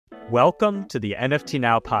Welcome to the NFT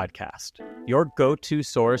Now podcast, your go-to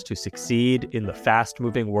source to succeed in the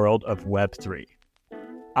fast-moving world of Web3.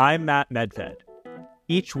 I'm Matt Medved.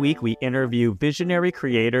 Each week, we interview visionary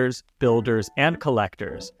creators, builders, and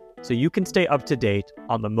collectors so you can stay up to date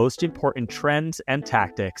on the most important trends and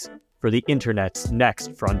tactics for the internet's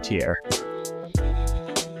next frontier.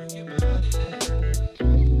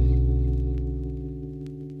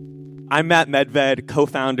 I'm Matt Medved,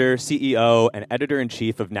 co-founder, CEO, and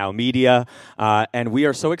editor-in-chief of Now Media, and we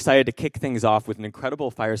are so excited to kick things off with an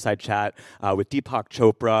incredible fireside chat with Deepak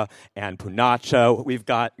Chopra and Punacha. We've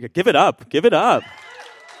got, give it up.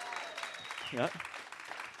 Yeah.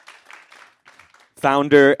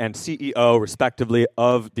 Founder and CEO, respectively,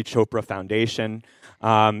 of the Chopra Foundation.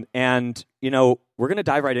 And, you know, we're going to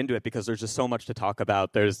dive right into it because there's just so much to talk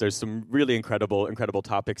about. There's some really incredible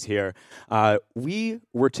topics here. We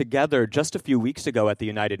were together just a few weeks ago at the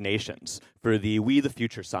United Nations for the We the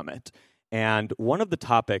Future Summit. And one of the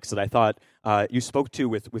topics that I thought you spoke to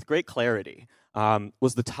with great clarity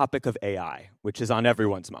was the topic of AI, which is on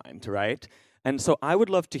everyone's mind, right? And so I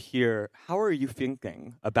would love to hear, how are you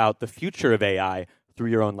thinking about the future of AI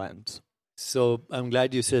through your own lens? So I'm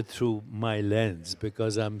glad you said through my lens,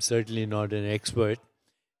 because I'm certainly not an expert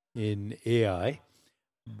in AI.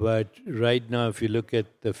 But right now, if you look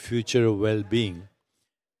at the future of well-being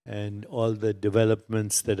and all the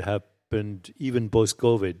developments that happened even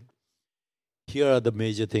post-COVID, here are the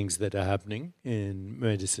major things that are happening in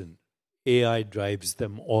medicine. AI drives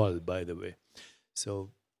them all, by the way. So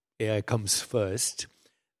AI comes first.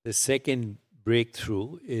 The second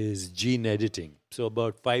breakthrough is gene editing. So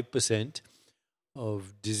about 5%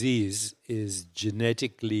 of disease is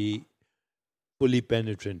genetically fully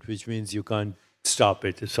penetrant, which means you can't stop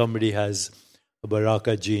it. If somebody has a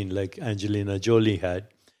BRCA gene like Angelina Jolie had,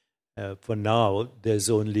 for now, there's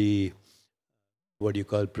only what you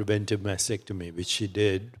call preventive mastectomy, which she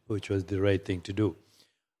did, which was the right thing to do.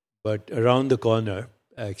 But around the corner,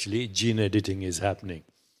 actually, gene editing is happening.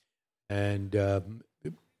 And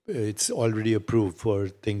it's already approved for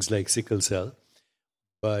things like sickle cell,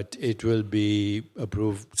 but it will be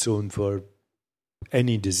approved soon for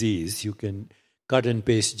any disease. You can cut and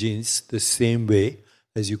paste genes the same way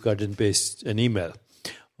as you cut and paste an email.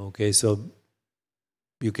 Okay, so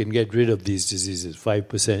you can get rid of these diseases,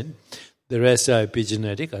 5%. The rest are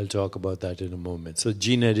epigenetic. I'll talk about that in a moment. So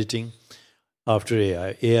gene editing after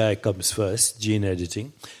AI. AI comes first, gene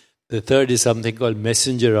editing. The third is something called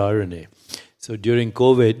messenger RNA. So during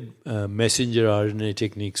COVID, messenger RNA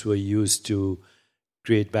techniques were used to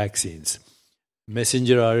create vaccines.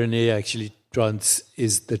 Messenger RNA actually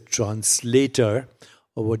is the translator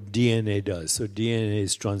of what DNA does. So DNA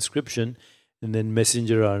is transcription, and then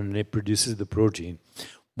messenger RNA produces the protein.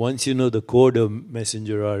 Once you know the code of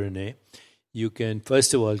messenger RNA, you can,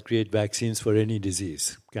 first of all, create vaccines for any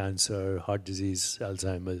disease, cancer, heart disease,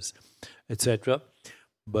 Alzheimer's, etc.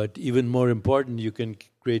 But even more important, you can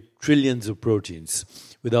create trillions of proteins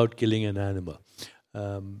without killing an animal.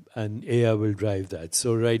 And AI will drive that.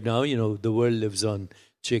 So right now, you know, the world lives on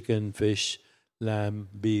chicken, fish, lamb,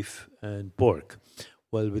 beef, and pork.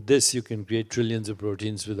 Well, with this, you can create trillions of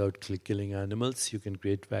proteins without killing animals. You can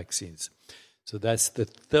create vaccines. So that's the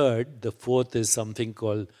third. The fourth is something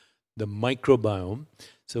called the microbiome.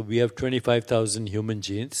 So we have 25,000 human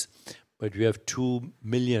genes, but we have 2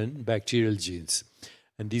 million bacterial genes.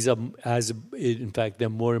 And these are, in fact, they're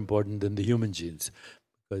more important than the human genes,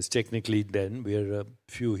 because technically then we're a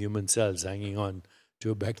few human cells hanging on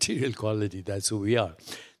to a bacterial colony. That's who we are.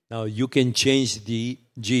 Now, you can change the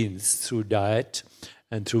genes through diet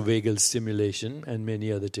and through vagal stimulation and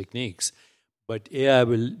many other techniques. But AI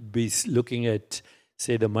will be looking at,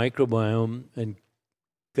 say, the microbiome and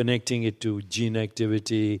connecting it to gene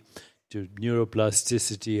activity, to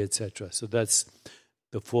neuroplasticity, etc. So that's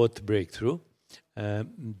the fourth breakthrough.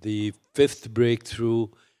 The fifth breakthrough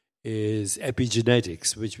is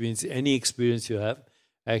epigenetics, which means any experience you have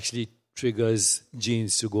actually triggers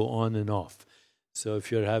genes to go on and off. So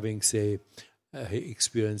if you're having, say, an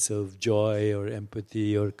experience of joy or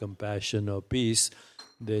empathy or compassion or peace,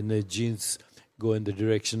 then the genes go in the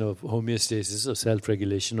direction of homeostasis or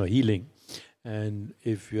self-regulation or healing. And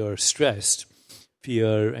if you're stressed,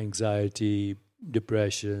 fear, anxiety,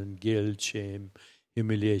 depression, guilt, shame,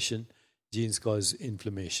 humiliation, genes cause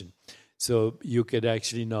inflammation. So you could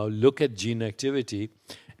actually now look at gene activity,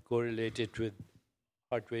 correlate it with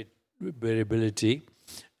heart rate variability,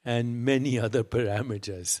 and many other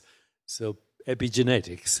parameters. So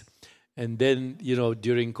epigenetics. And then, you know,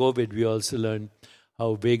 during COVID, we also learned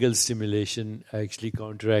how vagal stimulation actually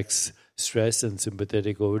counteracts stress and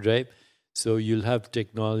sympathetic overdrive. So you'll have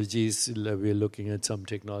technologies, we're looking at some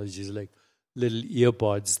technologies like little ear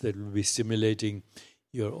pods that will be stimulating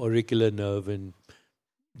your auricular nerve and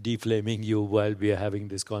deflaming you while we are having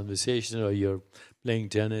this conversation, or you're playing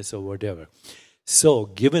tennis or whatever. So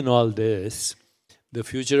given all this, the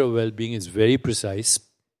future of well-being is very precise,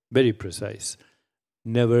 very precise.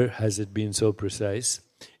 Never has it been so precise.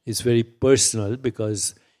 It's very personal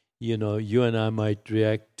because, you and I might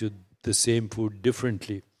react to the same food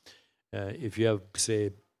differently. If you have,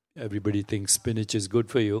 say, everybody thinks spinach is good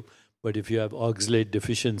for you, but if you have oxalate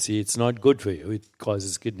deficiency, it's not good for you. It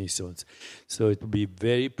causes kidney stones. So it will be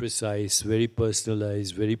very precise, very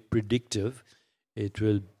personalized, very predictive. It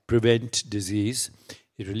will prevent disease.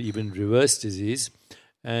 It will even reverse disease.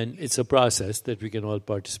 And it's a process that we can all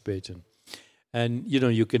participate in. And,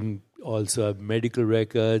 you can also have medical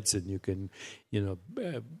records, and you can,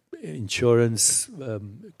 insurance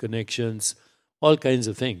connections, all kinds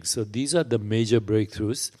of things. So these are the major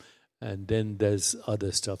breakthroughs. And then there's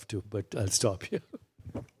other stuff too, but I'll stop here.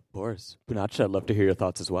 Of course. Punachha, I'd love to hear your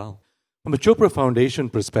thoughts as well. From a Chopra Foundation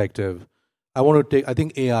perspective, I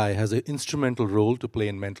think AI has an instrumental role to play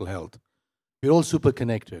in mental health. We're all super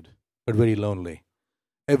connected, but very lonely.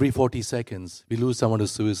 Every 40 seconds, we lose someone to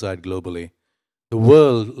suicide globally. The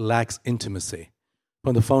world lacks intimacy.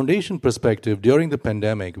 From the foundation perspective, during the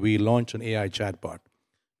pandemic, we launched an AI chatbot.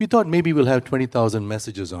 We thought maybe we'll have 20,000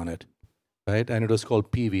 messages on it, right? And it was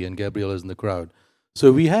called PV, and Gabrielle is in the crowd.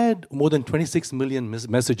 So we had more than 26 million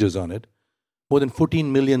messages on it, more than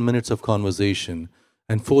 14 million minutes of conversation,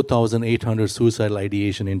 and 4,800 suicidal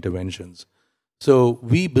ideation interventions. So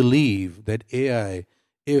we believe that AI,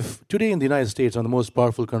 if today in the United States, one of the most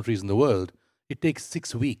powerful countries in the world, it takes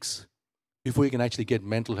 6 weeks before you can actually get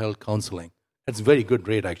mental health counseling. That's a very good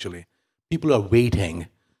rate, actually. People are waiting.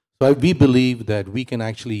 So we believe that we can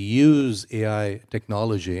actually use AI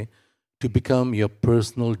technology to become your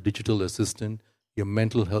personal digital assistant, your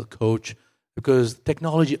mental health coach, because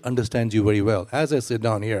technology understands you very well. As I sit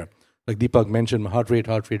down here, like Deepak mentioned, my heart rate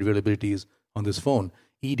variability is on this phone.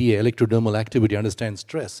 EDA, electrodermal activity, understands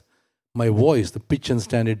stress. My voice, the pitch and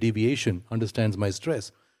standard deviation, understands my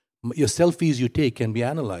stress. Your selfies you take can be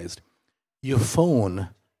analyzed. Your phone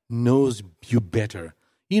knows you better.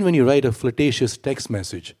 Even when you write a flirtatious text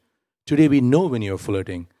message, today we know when you're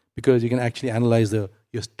flirting because you can actually analyze your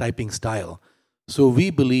typing style. So we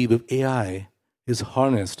believe if AI is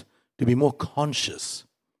harnessed to be more conscious,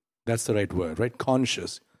 that's the right word, right?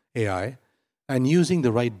 Conscious AI, and using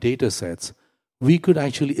the right data sets, we could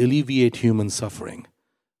actually alleviate human suffering.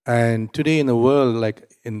 And today in the world,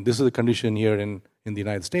 this is the condition here in the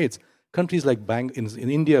United States, countries like in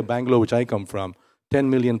India, Bangalore, which I come from, 10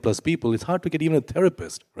 million plus people, it's hard to get even a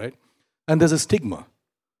therapist, right? And there's a stigma.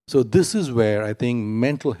 So this is where I think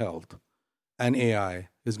mental health and AI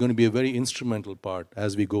is going to be a very instrumental part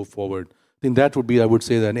as we go forward. I think that would be, I would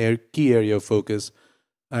say, the key area of focus.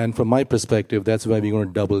 And from my perspective, that's why we're going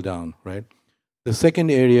to double down, right? The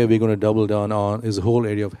second area we're going to double down on is the whole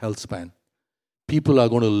area of health span. People are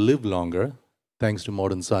going to live longer, thanks to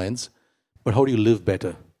modern science, but how do you live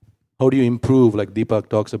better? How do you improve, like Deepak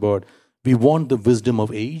talks about? We want the wisdom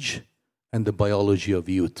of age and the biology of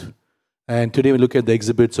youth. And today we look at the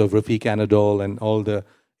exhibits of Rafiq Anadol and all the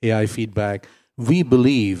AI feedback. We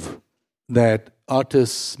believe that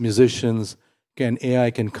artists, musicians,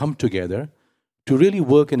 AI can come together to really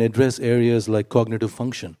work and address areas like cognitive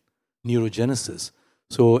function, neurogenesis.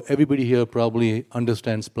 So everybody here probably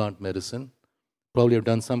understands plant medicine, probably have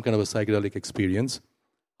done some kind of a psychedelic experience.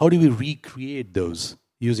 How do we recreate those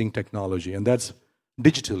using technology? And that's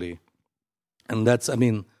digitally. And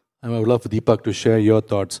I would love for Deepak to share your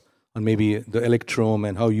thoughts on maybe the electrome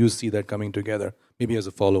and how you see that coming together, maybe as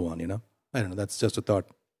a follow-on, I don't know, that's just a thought.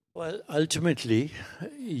 Well, ultimately,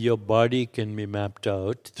 your body can be mapped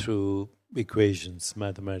out through equations,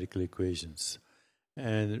 mathematical equations.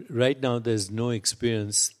 And right now, there's no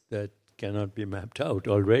experience that cannot be mapped out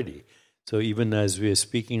already. So even as we are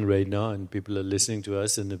speaking right now and people are listening to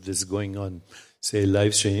us, and if this is going on, say,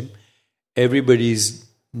 live stream, everybody's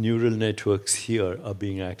neural networks here are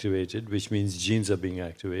being activated, which means genes are being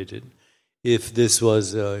activated. If this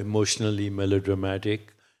was emotionally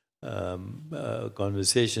melodramatic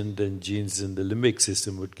conversation, then genes in the limbic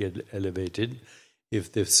system would get elevated.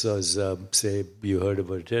 If this was, say, you heard of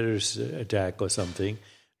a terrorist attack or something,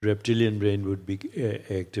 reptilian brain would be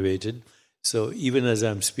activated. So even as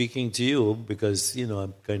I'm speaking to you, because,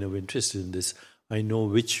 I'm kind of interested in this, I know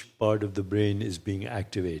which part of the brain is being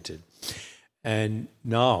activated. And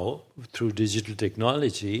now, through digital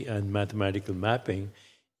technology and mathematical mapping,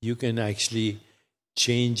 you can actually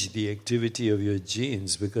change the activity of your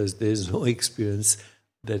genes because there's no experience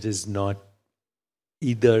that is not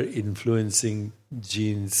either influencing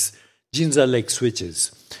genes. Genes are like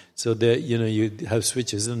switches. So you have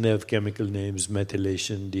switches and they have chemical names,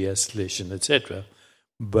 methylation, deacylation, etc.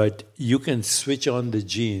 But you can switch on the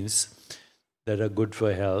genes that are good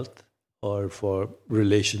for health or for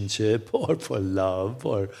relationship or for love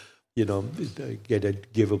or, give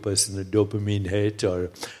a person a dopamine hit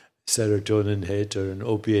or serotonin hit or an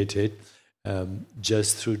opiate hit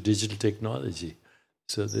just through digital technology.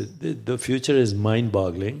 So the future is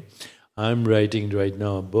mind-boggling. I'm writing right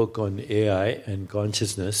now a book on AI and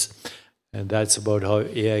consciousness, and that's about how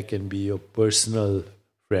AI can be your personal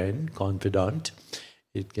friend, confidant.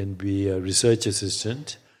 It can be a research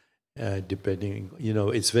assistant, depending.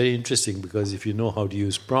 It's very interesting because if you know how to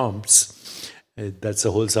use prompts, that's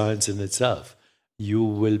a whole science in itself. You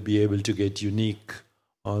will be able to get unique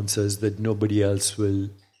answers that nobody else will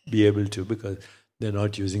be able to because they're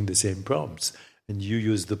not using the same prompts. And you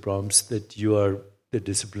use the prompts that you are the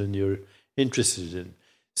discipline you're interested in.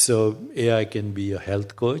 So AI can be a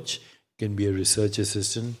health coach, can be a research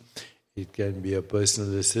assistant, it can be a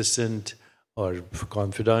personal assistant or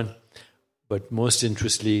confidant, but most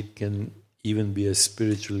interestingly, it can even be a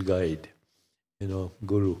spiritual guide,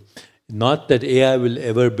 guru. Not that AI will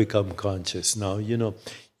ever become conscious. Now,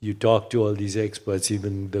 you talk to all these experts,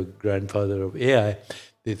 even the grandfather of AI,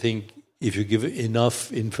 they think if you give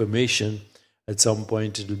enough information, at some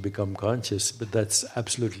point it will become conscious, but that's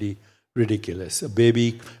absolutely ridiculous. A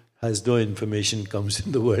baby has no information, comes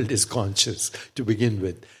in the world, is conscious to begin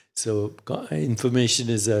with. So information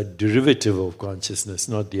is a derivative of consciousness,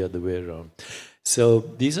 not the other way around. So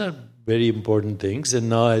these are very important things. And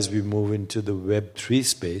now as we move into the Web3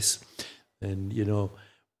 space, and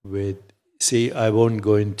I won't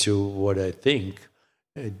go into what I think.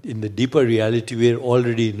 In the deeper reality, we're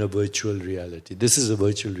already in a virtual reality. This is a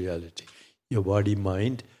virtual reality. Your body,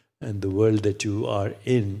 mind, and the world that you are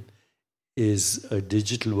in is a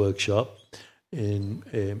digital workshop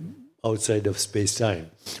outside of space-time.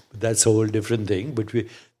 But that's a whole different thing. But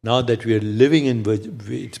now that we are living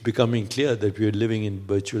it's becoming clear that we are living in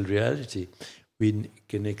virtual reality. We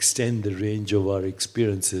can extend the range of our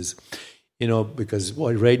experiences, because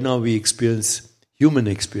right now we experience human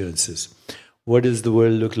experiences. What does the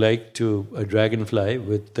world look like to a dragonfly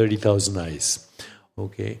with 30,000 eyes?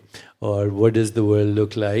 Okay. Or what does the world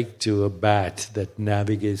look like to a bat that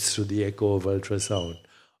navigates through the echo of ultrasound?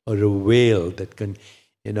 Or a whale that can,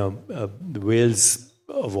 whales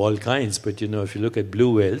of all kinds, but if you look at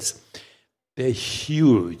blue whales, they're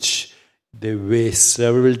huge. They weigh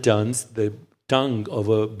several tons. The tongue of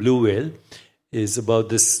a blue whale weighs about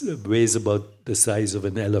the size of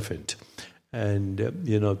an elephant. And,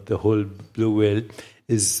 the whole blue whale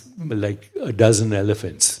is like a dozen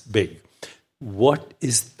elephants big. What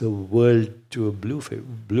is the world to a blue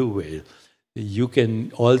whale? You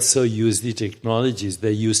can also use the technologies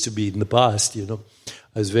there used to be in the past.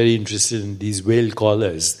 I was very interested in these whale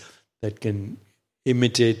collars that can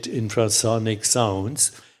imitate infrasonic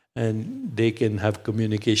sounds and they can have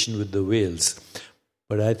communication with the whales.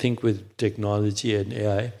 But I think with technology and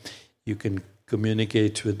AI, you can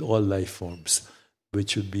communicate with all life forms,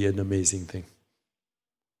 which would be an amazing thing.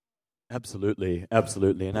 Absolutely,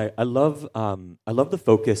 absolutely, and I love the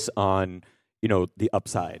focus on the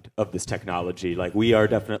upside of this technology. Like, we are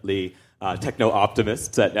definitely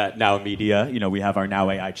techno-optimists at Now Media. We have our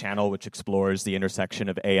Now AI channel, which explores the intersection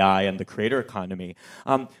of AI and the creator economy.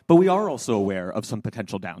 But we are also aware of some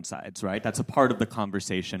potential downsides, right? That's a part of the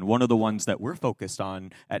conversation. One of the ones that we're focused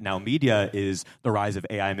on at Now Media is the rise of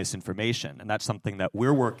AI misinformation. And that's something that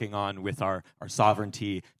we're working on with our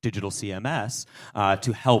Sovereignty digital CMS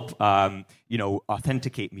to help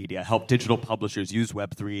authenticate media, help digital publishers use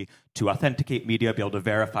Web3 to authenticate media, be able to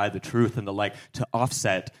verify the truth and the like, to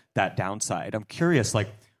offset that downside. I'm curious,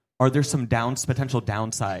 are there some potential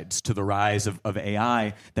downsides to the rise of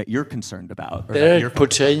AI that you're concerned about? There are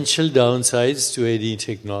potential downsides to any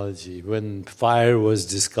technology. When fire was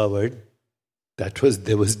discovered,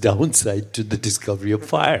 there was downside to the discovery of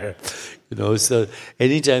fire. So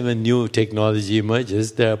anytime a new technology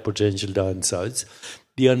emerges, there are potential downsides.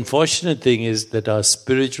 The unfortunate thing is that our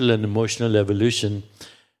spiritual and emotional evolution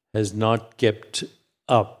has not kept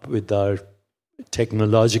up with our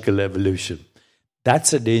technological evolution.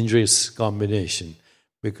 That's a dangerous combination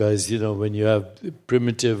because, when you have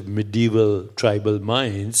primitive, medieval, tribal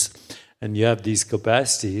minds and you have these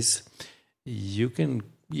capacities, you can,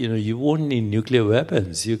 you won't need nuclear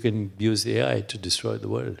weapons. You can use AI to destroy the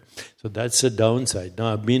world. So that's a downside.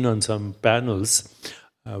 Now, I've been on some panels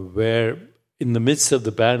where in the midst of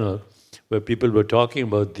the panel, where people were talking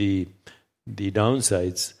about the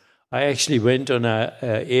downsides, I actually went on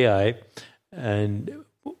AI, and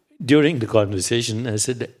during the conversation,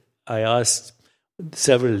 I asked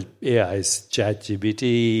several AIs,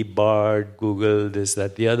 ChatGPT, Bard, Google, this,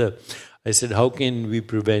 that, the other. I said, how can we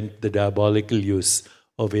prevent the diabolical use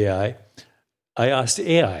of AI? I asked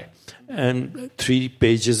AI, and 3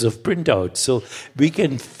 pages of printout. So we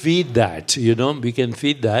can feed that, we can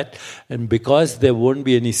feed that. And because there won't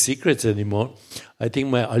be any secrets anymore, I think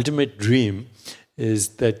my ultimate dream is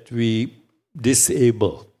that we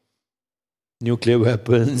disable nuclear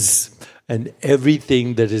weapons and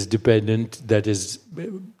everything that is dependent,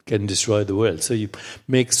 can destroy the world. So you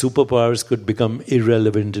make superpowers could become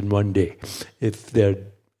irrelevant in one day,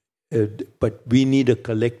 but we need a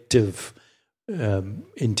collective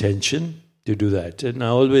intention to do that. And I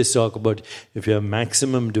always talk about, if you have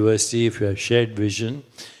maximum diversity, if you have shared vision,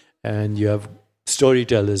 and you have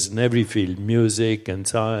storytellers in every field, music and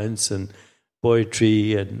science and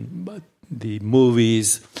poetry and the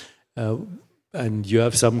movies, and you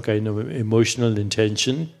have some kind of emotional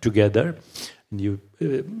intention together, and you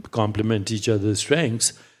complement each other's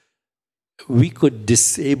strengths, we could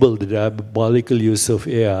disable the diabolical use of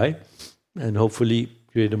AI and hopefully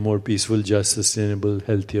create a more peaceful, just, sustainable,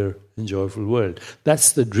 healthier, and joyful world.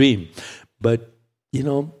 That's the dream. But,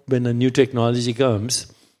 when a new technology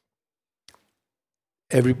comes,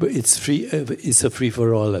 it's free. It's a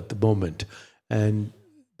free-for-all at the moment. And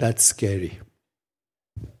that's scary.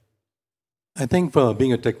 I think for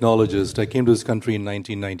being a technologist, I came to this country in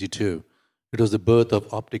 1992. It was the birth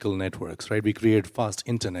of optical networks, right? We created fast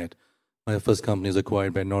internet. My first company was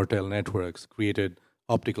acquired by Nortel Networks, created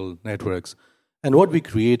optical networks. And what we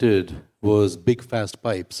created was big, fast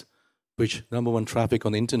pipes, which number one traffic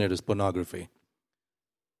on the internet is pornography.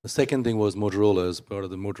 The second thing was Motorola's, part of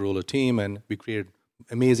the Motorola team, and we created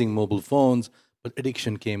amazing mobile phones, but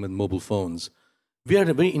addiction came with mobile phones. We are at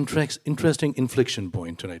a very interesting inflection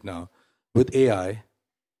point right now with AI,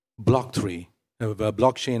 blockchain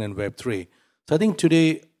and Web3. So I think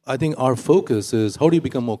today, our focus is how do you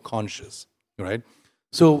become more conscious, right?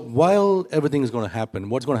 So while everything is going to happen,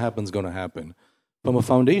 what's going to happen is going to happen. From a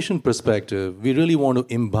foundation perspective, we really want to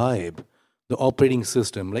imbibe the operating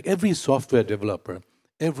system. Like every software developer,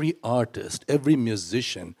 every artist, every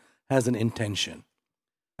musician has an intention.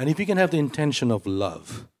 And if you can have the intention of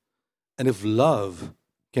love, and if love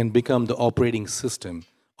can become the operating system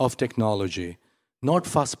of technology, not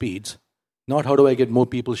fast speeds, not how do I get more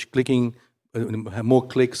people clicking, more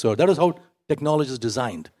clicks, or that is how technology is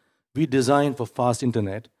designed. We design for fast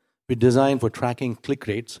internet, we design for tracking click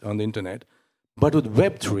rates on the internet, but with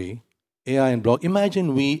Web3, AI and block,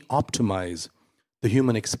 imagine we optimize the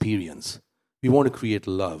human experience. We want to create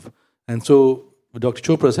love. And so with Dr.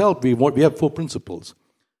 Chopra's help, we have 4 principles.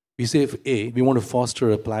 We say, we want to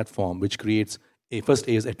foster a platform which creates, first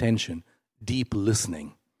A is attention, deep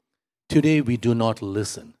listening. Today, we do not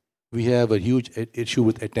listen. We have a huge issue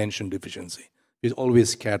with attention deficiency. It's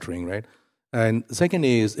always scattering, right? And the second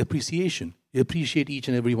A is appreciation. You appreciate each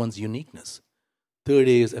and everyone's uniqueness. Third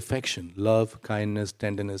A is affection, love, kindness,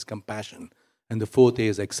 tenderness, compassion. And the fourth A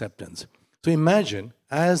is acceptance. So imagine,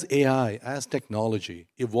 as AI, as technology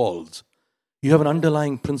evolves, you have an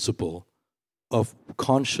underlying principle of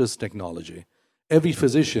conscious technology. Every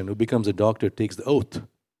physician who becomes a doctor takes the oath.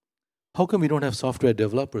 How come we don't have software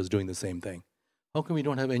developers doing the same thing? How come we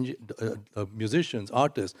don't have musicians,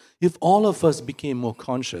 artists? If all of us became more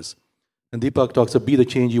conscious, and Deepak talks about be the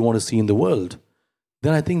change you want to see in the world,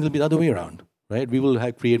 then I think it'll be the other way around, right? We will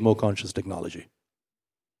create more conscious technology.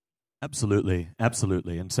 Absolutely,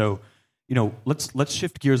 absolutely. And so, let's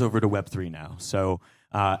shift gears over to Web3 now. So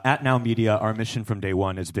at Now Media, our mission from day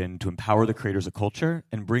one has been to empower the creators of culture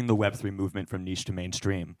and bring the Web3 movement from niche to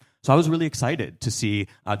mainstream. So I was really excited to see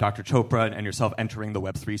Dr. Chopra and yourself entering the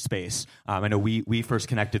Web3 space. I know we first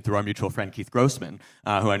connected through our mutual friend, Keith Grossman,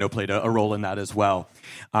 who I know played a role in that as well.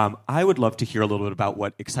 I would love to hear a little bit about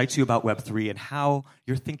what excites you about Web3 and how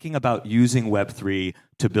you're thinking about using Web3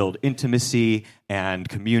 to build intimacy and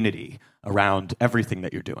community around everything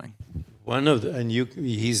that you're doing.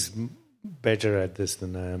 He's better at this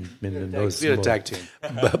than I am. We're a tag team.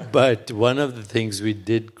 But one of the things we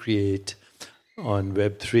did create on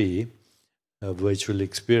Web3, a virtual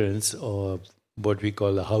experience, or what we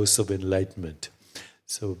call a house of enlightenment.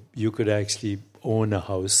 So you could actually own a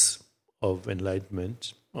house of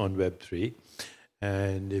enlightenment on Web3.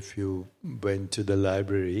 And if you went to the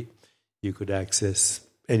library, you could access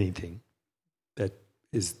anything that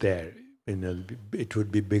is there. It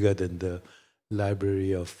would be bigger than the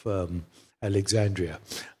Library of Alexandria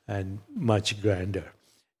and much grander.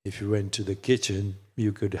 If you went to the kitchen,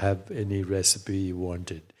 you could have any recipe you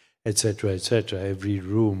wanted. etc., etc. Every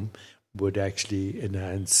room would actually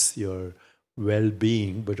enhance your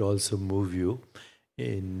well-being, but also move you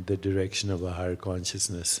in the direction of a higher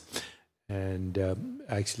consciousness. And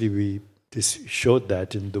actually, we showed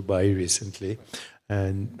that in Dubai recently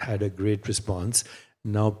and had a great response.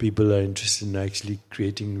 Now people are interested in actually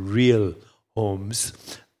creating real homes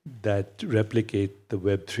that replicate the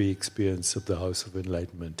Web3 experience of the House of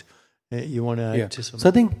Enlightenment. You want to add to something? So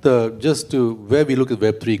I think just to where we look at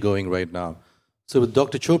Web3 going right now. So with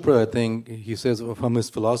Dr. Chopra, I think he says from his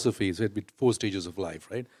philosophy, he said 4 stages of life,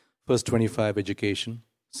 right? First 25, education.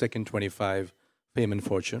 Second 25, fame and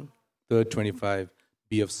fortune. Third 25,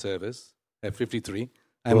 be of service. At 53,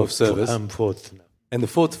 I'm of service. I'm fourth now. And the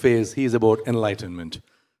fourth phase, he's about enlightenment.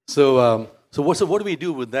 So what do we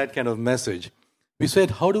do with that kind of message? We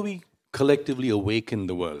said, how do we collectively awaken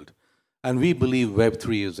the world? And we believe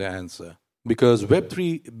Web3 is the answer. Because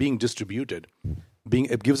Web3 being distributed,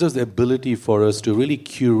 it gives us the ability for us to really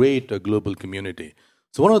curate a global community.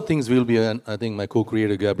 So one of the things we'll be, and I think my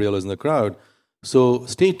co-creator Gabrielle is in the crowd, so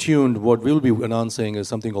stay tuned. What we'll be announcing is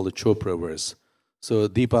something called the Chopraverse. So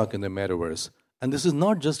Deepak in the metaverse. And this is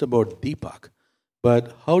not just about Deepak,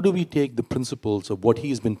 but how do we take the principles of what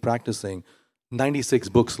he's been practicing 96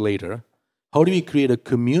 books later? How do we create a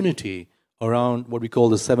community around what we call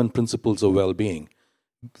the 7 principles of well-being?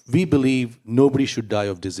 We believe nobody should die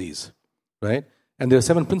of disease, right? And there are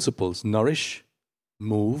 7 principles: nourish,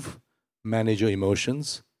 move, manage your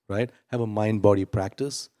emotions, right? Have a mind-body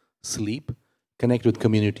practice, sleep, connect with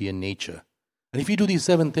community and nature. And if you do these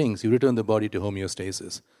 7 things, you return the body to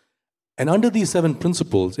homeostasis. And under these 7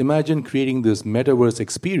 principles, imagine creating this metaverse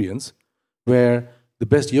experience where the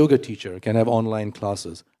best yoga teacher can have online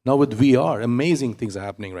classes. Now with VR, amazing things are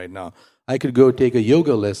happening right now. I could go take a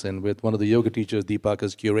yoga lesson with one of the yoga teachers Deepak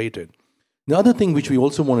has curated. The other thing which we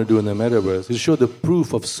also want to do in the metaverse is show the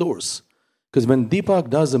proof of source. Because when Deepak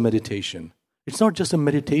does a meditation, it's not just a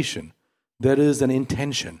meditation. There is an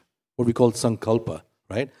intention, what we call sankalpa,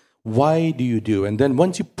 right? Why do you do? And then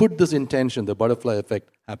once you put this intention, the butterfly effect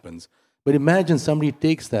happens. But imagine somebody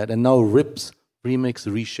takes that and now rips, remix,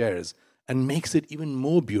 reshares, and makes it even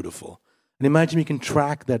more beautiful. And imagine we can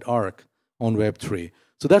track that arc on Web3.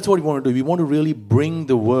 So that's what we want to do. We want to really bring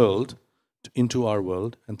the world into our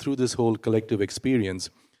world and through this whole collective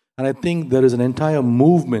experience. And I think there is an entire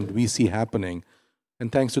movement we see happening.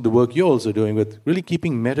 And thanks to the work you're also doing with really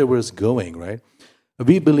keeping metaverse going, right?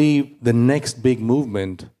 We believe the next big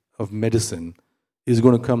movement of medicine is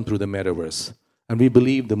going to come through the metaverse. And we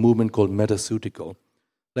believe the movement called metaceutical.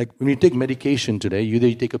 Like when you take medication today, you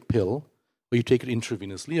either take a pill, or you take it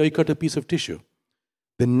intravenously, or you cut a piece of tissue.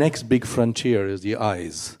 The next big frontier is the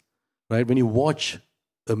eyes, right? When you watch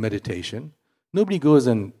a meditation, nobody goes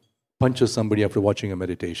and punches somebody after watching a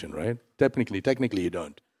meditation, right? Technically you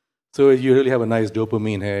don't. So you really have a nice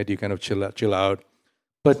dopamine hit, you kind of chill out.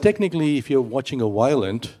 But technically, if you're watching a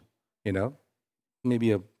violent,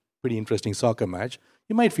 maybe a pretty interesting soccer match,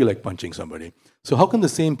 you might feel like punching somebody. So how can the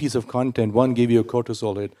same piece of content, one give you a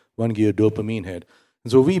cortisol hit, one give you a dopamine hit?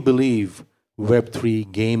 And so we believe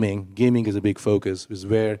Web3 gaming is a big focus, is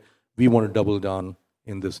where we want to double down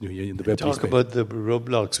in this new year, in the Web3 Talk space. about the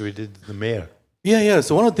Roblox we did, the mayor. Yeah.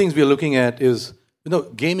 So one of the things we are looking at is,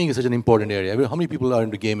 gaming is such an important area. I mean, how many people are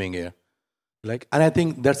into gaming here? And I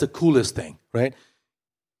think that's the coolest thing, right?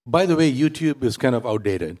 By the way, YouTube is kind of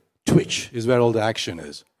outdated. Twitch is where all the action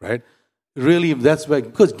is, right? Really, that's why,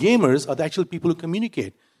 because gamers are the actual people who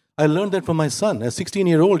communicate. I learned that from my son. As a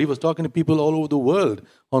 16-year-old, he was talking to people all over the world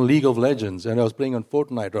on League of Legends, and I was playing on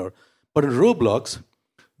Fortnite. But in Roblox,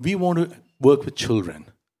 we want to work with children.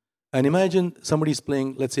 And imagine somebody's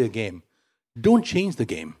playing, let's say, a game. Don't change the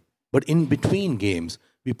game. But in between games,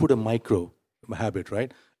 we put a micro habit,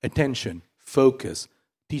 right? Attention, focus,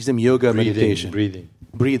 teach them yoga, meditation.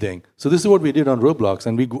 Breathing. So this is what we did on Roblox,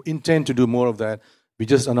 and we intend to do more of that. We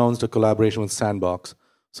just announced a collaboration with Sandbox.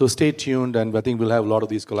 So stay tuned, and I think we'll have a lot of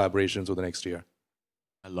these collaborations over the next year.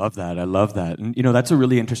 I love that. And, that's a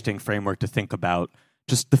really interesting framework to think about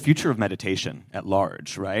just the future of meditation at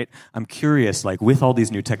large, right? I'm curious, with all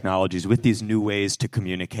these new technologies, with these new ways to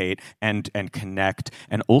communicate and connect,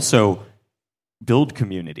 and also build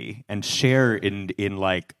community and share in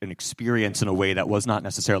an experience in a way that was not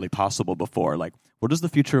necessarily possible before. What does the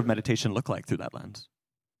future of meditation look like through that lens?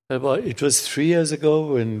 Well, it was 3 years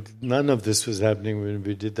ago when none of this was happening when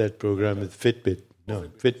we did that program with Fitbit.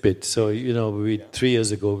 So, 3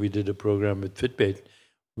 years ago we did a program with Fitbit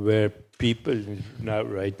where people,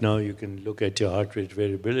 right now you can look at your heart rate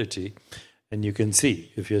variability and you can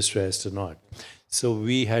see if you're stressed or not. So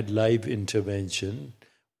we had live intervention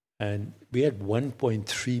and we had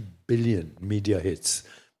 1.3 billion media hits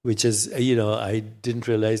which is, I didn't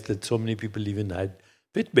realize that so many people even had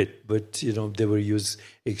Fitbit, but, they were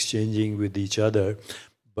exchanging with each other.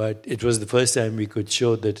 But it was the first time we could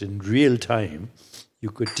show that in real time, you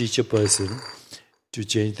could teach a person to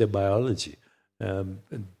change their biology.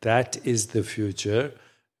 That is the future.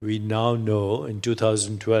 We now know, in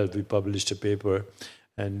 2012, we published a paper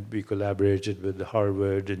and we collaborated with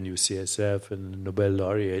Harvard and UCSF and the Nobel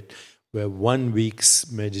laureate, where 1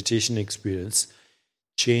 week's meditation experience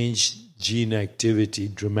changed gene activity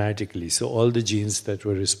dramatically. So all the genes that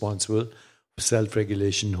were responsible for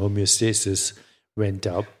self-regulation, homeostasis, went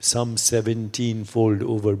up, some 17-fold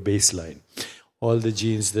over baseline. All the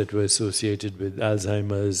genes that were associated with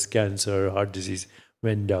Alzheimer's, cancer, heart disease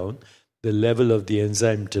went down. The level of the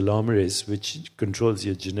enzyme telomerase, which controls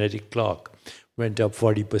your genetic clock, went up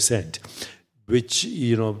 40%, which,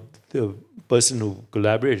 the person who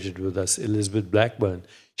collaborated with us, Elizabeth Blackburn,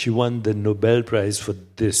 she won the Nobel Prize for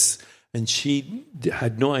this. And she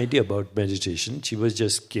had no idea about meditation. She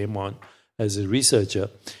just came on as a researcher.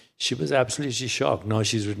 She was absolutely shocked. Now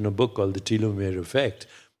she's written a book called The Telomere Effect.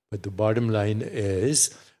 But the bottom line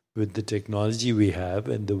is, with the technology we have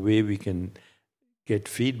and the way we can get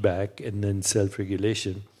feedback and then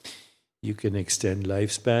self-regulation, you can extend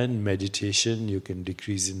lifespan, meditation, you can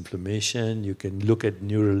decrease inflammation, you can look at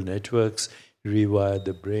neural networks, rewire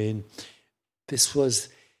the brain. This was,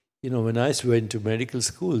 when I went to medical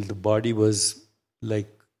school, the body was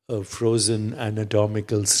like a frozen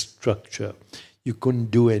anatomical structure. You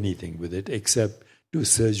couldn't do anything with it except do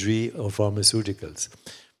surgery or pharmaceuticals.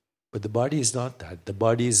 But the body is not that. The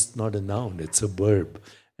body is not a noun, it's a verb.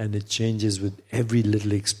 And it changes with every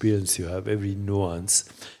little experience you have, every nuance.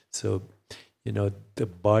 So, the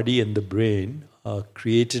body and the brain are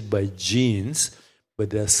created by genes, but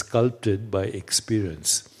they're sculpted by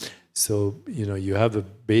experience. So, you have a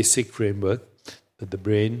basic framework that the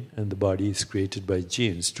brain and the body is created by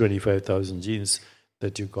genes, 25,000 genes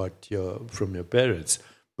that you got from your parents.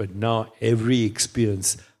 But now every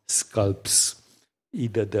experience sculpts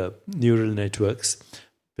either the neural networks,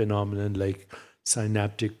 phenomenon like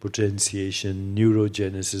synaptic potentiation,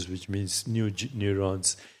 neurogenesis, which means new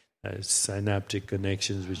neurons, synaptic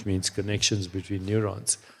connections, which means connections between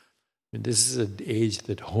neurons. This is an age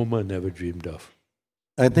that Homer never dreamed of.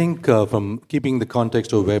 I think from keeping the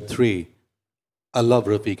context of Web3, I love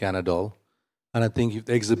Rafiq Anadol, and I think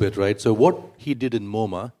the exhibit, right? So what he did in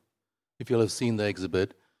MoMA, if you'll have seen the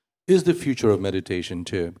exhibit, is the future of meditation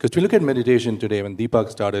too. Because we look at meditation today, when Deepak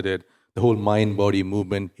started it, the whole mind-body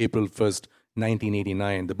movement, April 1st,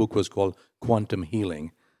 1989, the book was called Quantum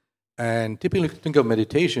Healing. And typically, if you think of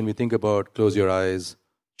meditation, we think about close your eyes,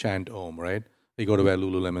 chant Om, right? You go to wear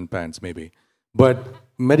Lululemon pants, maybe. But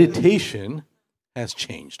meditation has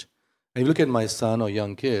changed. And you look at my son or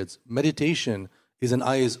young kids, meditation is an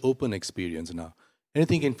eyes-open experience now.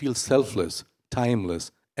 Anything can feel selfless,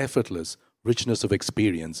 timeless, effortless, richness of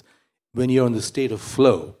experience. When you're in the state of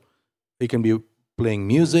flow, you can be playing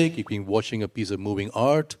music, you can be watching a piece of moving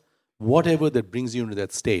art, whatever that brings you into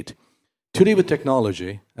that state. Today with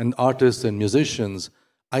technology and artists and musicians,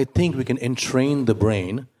 I think we can entrain the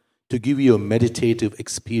brain to give you a meditative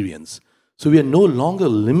experience. So we are no longer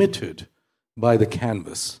limited by the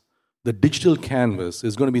canvas. The digital canvas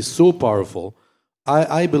is going to be so powerful.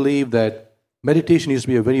 I believe that meditation used to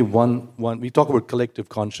be a very we talk about collective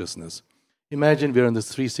consciousness. Imagine we're in this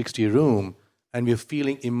 360 room and we're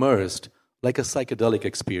feeling immersed like a psychedelic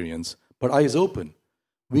experience, but eyes open.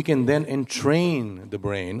 We can then entrain the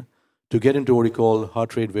brain to get into what we call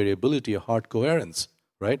heart rate variability or heart coherence,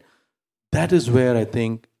 right? That is where I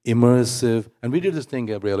think immersive, and we did this thing,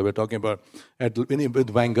 Gabriella, we're talking about with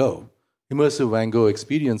Van Gogh, immersive Van Gogh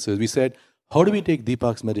experiences. We said, how do we take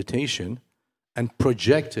Deepak's meditation and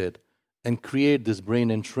project it and create this brain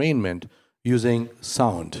entrainment using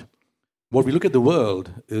sound? What we look at the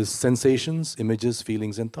world is sensations, images,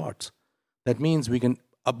 feelings, and thoughts. That means we can,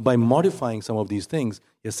 by modifying some of these things,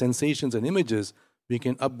 your sensations and images, we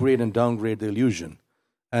can upgrade and downgrade the illusion.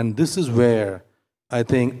 And this is where I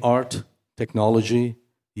think art, technology,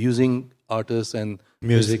 using artists and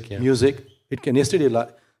music, it can. Yesterday,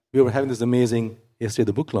 we were having this amazing,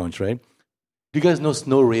 the book launch, right? Do you guys know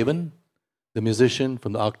Snow Raven, the musician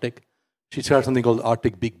from the Arctic? She started something called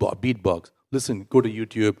Arctic Beatbox. Listen, go to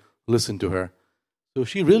YouTube, listen to her. So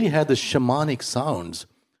she really had the shamanic sounds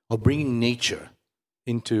of bringing nature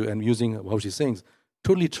into, and using how she sings,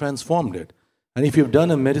 totally transformed it. And if you've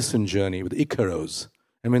done a medicine journey with Icaros,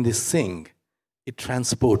 and when they sing, it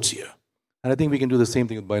transports you. And I think we can do the same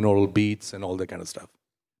thing with binaural beats and all that kind of stuff.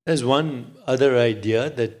 There's one other idea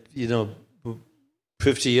that,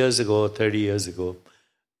 50 years ago, 30 years ago,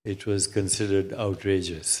 it was considered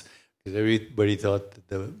outrageous. Because everybody thought that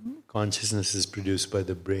the consciousness is produced by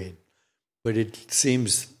the brain. But it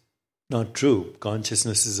seems not true.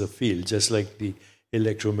 Consciousness is a field, just like the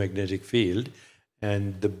electromagnetic field.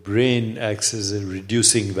 And the brain acts as a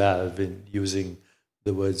reducing valve, in using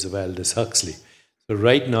the words of Aldous Huxley. So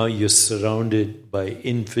right now you're surrounded by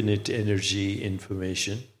infinite energy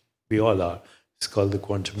information. We all are. It's called the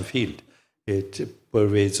quantum field. It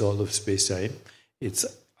pervades all of space-time. It's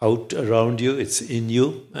out around you, it's in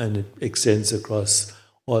you, and it extends across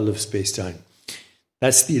all of space-time.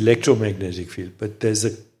 That's the electromagnetic field. But there's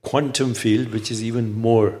a quantum field which is even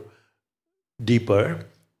more deeper,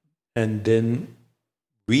 and then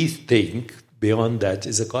we think beyond that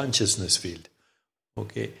is a consciousness field.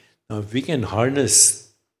 Okay. Now, if we can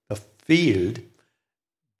harness a field,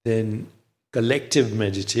 then collective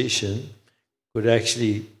meditation could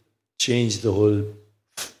actually change the whole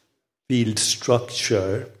field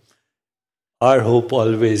structure. Our hope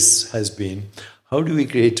always has been, how do we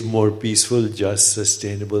create a more peaceful, just,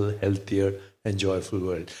 sustainable, healthier, and joyful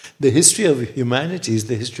world? The history of humanity is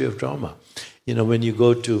the history of trauma. When you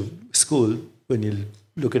go to school, when you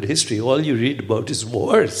look at history, all you read about is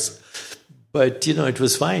wars. But, it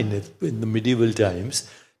was fine in the medieval times.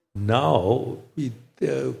 Now,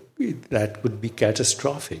 that would be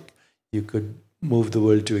catastrophic. You could move the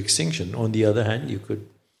world to extinction. On the other hand, you could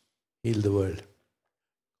heal the world.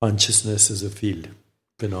 Consciousness is a field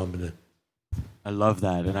phenomenon. I love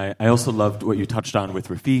that. And I also loved what you touched on with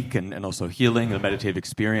Rafiq and also healing, the meditative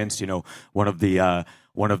experience. One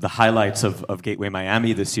of the highlights of Gateway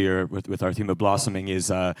Miami this year with our theme of blossoming is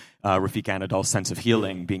Rafiq Anadol's Sense of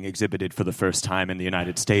Healing being exhibited for the first time in the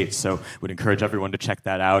United States. So would encourage everyone to check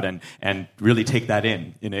that out and really take that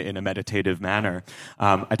in a meditative manner.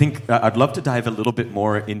 I think I'd love to dive a little bit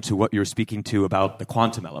more into what you're speaking to about the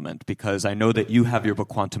quantum element, because I know that you have your book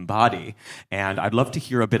Quantum Body, and I'd love to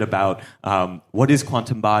hear a bit about what is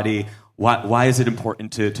quantum body, why is it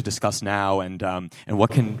important to discuss now, and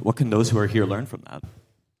what can those who are here learn from that?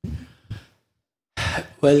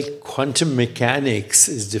 Well, quantum mechanics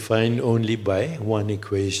is defined only by one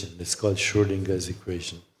equation. It's called Schrodinger's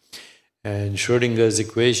equation. And Schrodinger's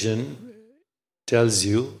equation tells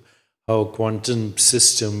you how a quantum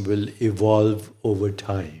system will evolve over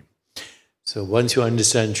time. So once you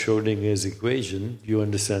understand Schrodinger's equation, you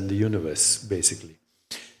understand the universe, basically.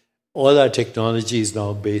 All our technology is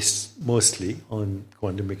now based mostly on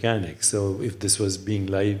quantum mechanics. So if this was being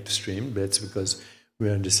live streamed, that's because we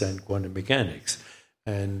understand quantum mechanics.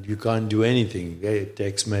 And you can't do anything,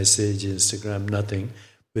 text message, Instagram, nothing,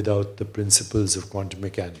 without the principles of quantum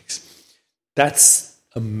mechanics. That's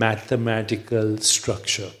a mathematical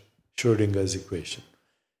structure, Schrodinger's equation.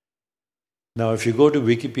 Now, if you go to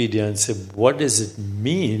Wikipedia and say, what does it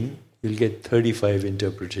mean? You'll get 35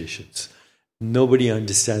 interpretations. Nobody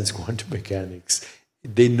understands quantum mechanics.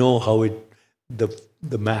 They know how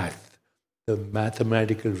the math, the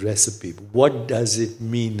mathematical recipe. What does it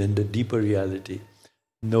mean in the deeper reality?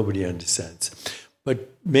 Nobody understands.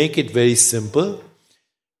 But make it very simple.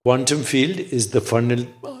 Quantum field is the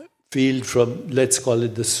fundamental field from, let's call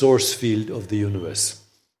it the source field of the universe,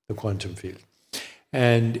 the quantum field.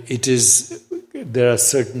 And there are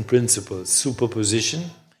certain principles: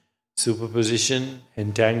 superposition,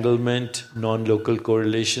 entanglement, non-local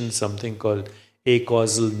correlation, something called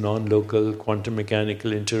acausal, non-local, quantum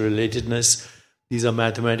mechanical interrelatedness. These are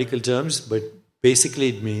mathematical terms, but basically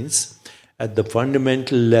it means at the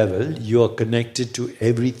fundamental level, you are connected to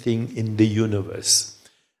everything in the universe,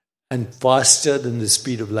 and faster than the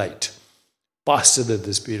speed of light. Faster than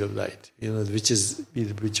the speed of light, which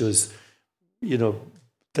was,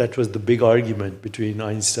 that was the big argument between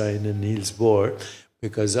Einstein and Niels Bohr,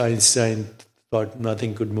 because Einstein thought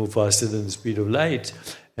nothing could move faster than the speed of light,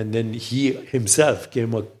 and then he himself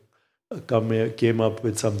came up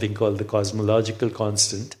with something called the cosmological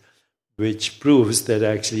constant, which proves that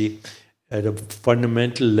actually at a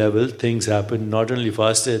fundamental level, things happen not only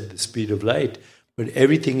faster at the speed of light, but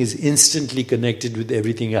everything is instantly connected with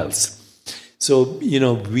everything else. So,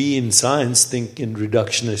 we in science think in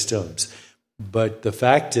reductionist terms. But the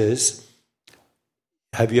fact is,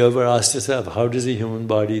 have you ever asked yourself, how does a human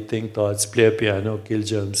body think thoughts, play a piano, kill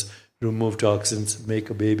germs, remove toxins, make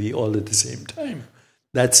a baby all at the same time?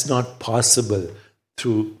 That's not possible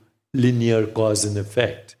through linear cause and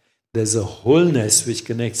effect. There's a wholeness which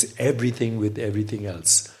connects everything with everything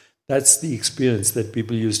else. That's the experience that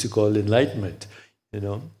people used to call enlightenment,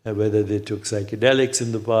 whether they took psychedelics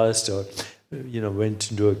in the past or,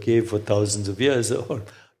 went into a cave for thousands of years or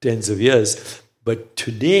tens of years. But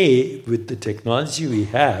today, with the technology we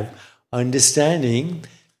have, understanding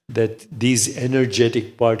that these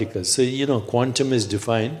energetic particles, so quantum is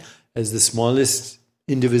defined as the smallest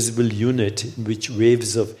indivisible unit in which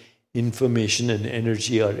waves of information and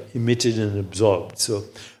energy are emitted and absorbed. So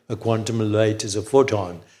a quantum of light is a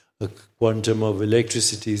photon, a quantum of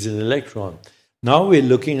electricity is an electron. Now we're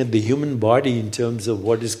looking at the human body in terms of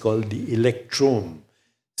what is called the electrome.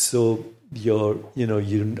 So you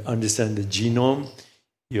understand the genome,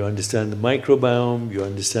 you understand the microbiome, you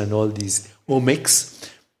understand all these omics,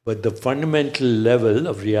 but the fundamental level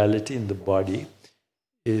of reality in the body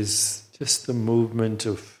is just the movement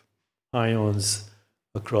of ions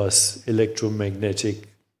across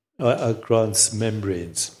across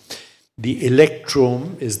membranes. The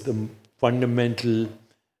electrome is the fundamental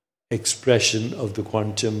expression of the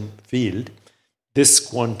quantum field. This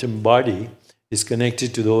quantum body is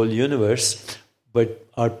connected to the whole universe, but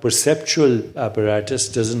our perceptual apparatus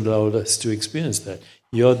doesn't allow us to experience that.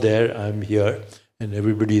 You're there, I'm here, and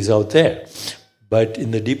everybody's out there. But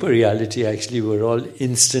in the deeper reality, actually, we're all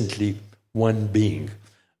instantly one being.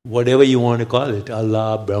 Whatever you want to call it,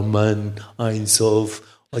 Allah, Brahman, Ein Sof,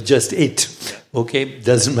 or just it. Okay?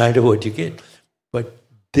 Doesn't matter what you get. But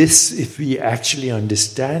this, if we actually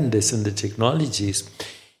understand this and the technologies,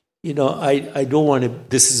 I don't want to,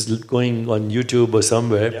 this is going on YouTube or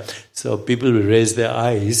somewhere, so people will raise their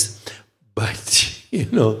eyes, but,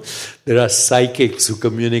 there are psychics who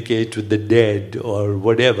communicate with the dead or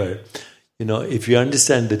whatever. If you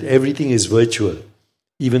understand that everything is virtual,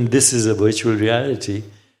 even this is a virtual reality,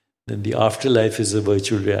 then the afterlife is a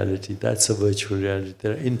virtual reality. That's a virtual reality.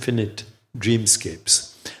 There are infinite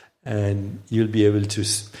dreamscapes. And you'll be able to,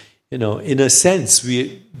 in a sense,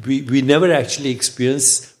 we never actually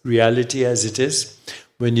experience reality as it is.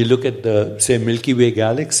 When you look at the, say, Milky Way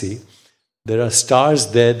galaxy, there are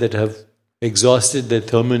stars there that have exhausted their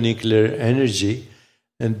thermonuclear energy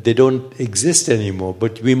and they don't exist anymore.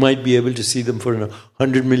 But we might be able to see them for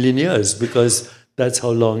 100 million years because that's how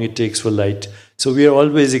long it takes for light. So we are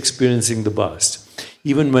always experiencing the past.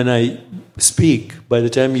 Even when I speak, by the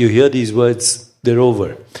time you hear these words, they're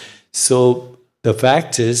over. So the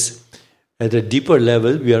fact is, at a deeper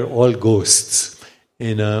level, we are all ghosts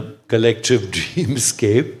in a collective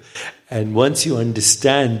dreamscape. And once you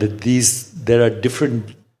understand that there are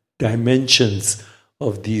different dimensions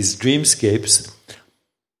of these dreamscapes,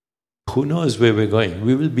 who knows where we're going?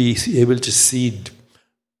 We will be able to seed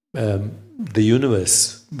the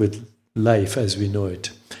universe with life as we know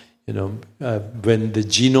it. When the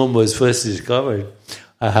genome was first discovered,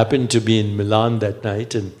 I happened to be in Milan that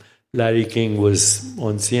night, and Larry King was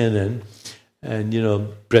on CNN,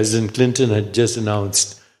 and President Clinton had just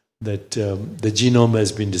announced that the genome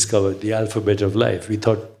has been discovered, the alphabet of life. We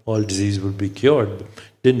thought all disease would be cured, but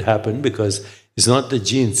didn't happen because it's not the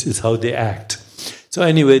genes, it's how they act. So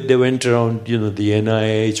anyway, they went around, the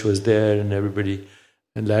NIH was there and everybody,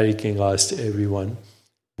 and Larry King asked everyone,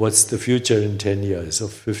 what's the future in 10 years or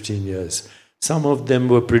 15 years? Some of them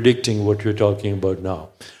were predicting what we're talking about now.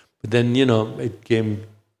 But then, it came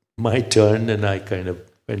my turn and I kind of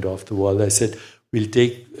went off the wall. I said, we'll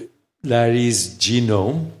take Larry's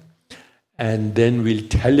genome and then we'll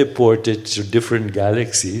teleport it to different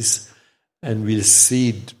galaxies and we'll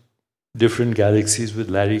seed different galaxies with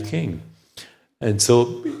Larry King. And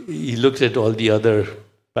so he looked at all the other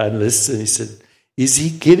panelists and he said, is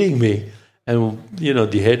he kidding me? And,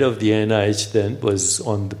 the head of the NIH then was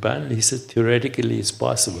on the panel. He said, theoretically, it's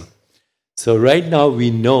possible. So right now we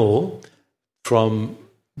know from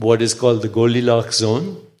what is called the Goldilocks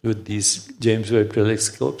zone with these James Webb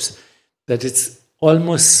telescopes that it's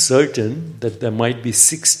almost certain that there might be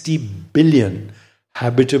 60 billion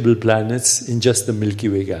habitable planets in just the Milky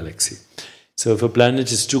Way galaxy. So if a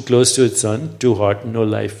planet is too close to its sun, too hot, no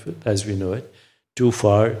life as we know it, too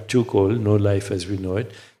far, too cold, no life as we know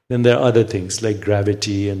it, then there are other things like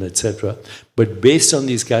gravity and etc. But based on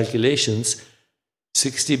these calculations,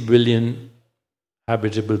 60 billion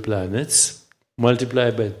habitable planets,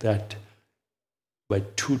 multiply by that by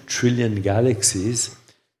 2 trillion galaxies,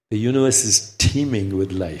 the universe is teeming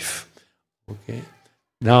with life. Okay.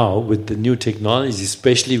 Now, with the new technology,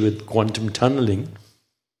 especially with quantum tunneling,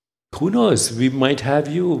 who knows? We might have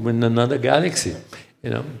you in another galaxy.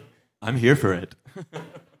 I'm here for it.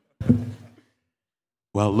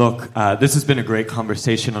 Well, look, this has been a great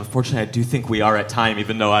conversation. Unfortunately, I do think we are at time,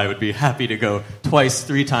 even though I would be happy to go twice,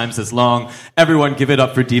 3 times as long. Everyone, give it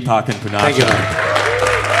up for Deepak and Pranav. Thank you.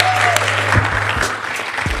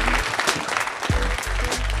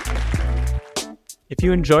 If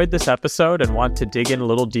you enjoyed this episode and want to dig in a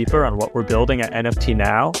little deeper on what we're building at NFT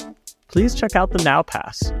Now, please check out the Now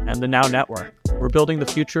Pass and the Now Network. We're building the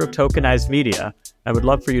future of tokenized media, and I would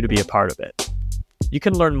love for you to be a part of it. You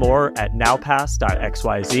can learn more at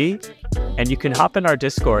nowpass.xyz, and you can hop in our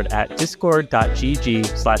Discord at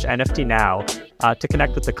discord.gg/NFTnow to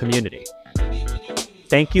connect with the community.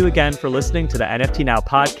 Thank you again for listening to the NFT Now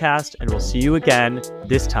podcast, and we'll see you again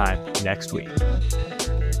this time next week.